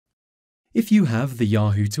If you have the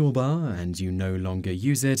Yahoo Toolbar and you no longer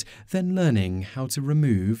use it, then learning how to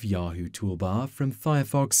remove Yahoo Toolbar from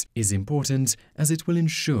Firefox is important, as it will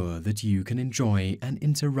ensure that you can enjoy an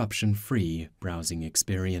interruption-free browsing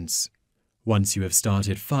experience. Once you have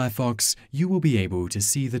started Firefox, you will be able to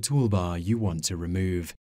see the toolbar you want to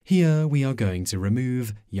remove. Here we are going to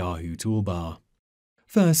remove Yahoo Toolbar.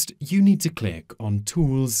 First, you need to click on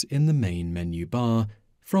Tools in the main menu bar.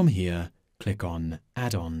 From here, click on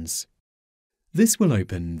Add-ons. This will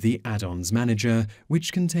open the Add-ons Manager,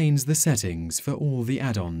 which contains the settings for all the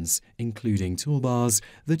add-ons, including toolbars,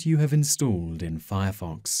 that you have installed in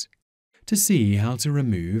Firefox. To see how to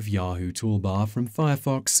remove Yahoo Toolbar from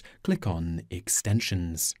Firefox, click on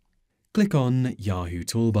Extensions. Click on Yahoo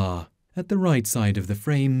Toolbar. At the right side of the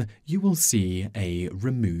frame, you will see a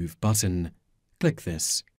Remove button. Click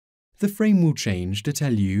this. The frame will change to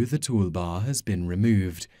tell you the toolbar has been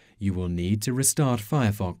removed. You will need to restart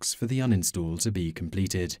Firefox for the uninstall to be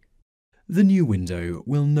completed. The new window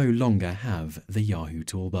will no longer have the Yahoo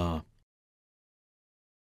Toolbar.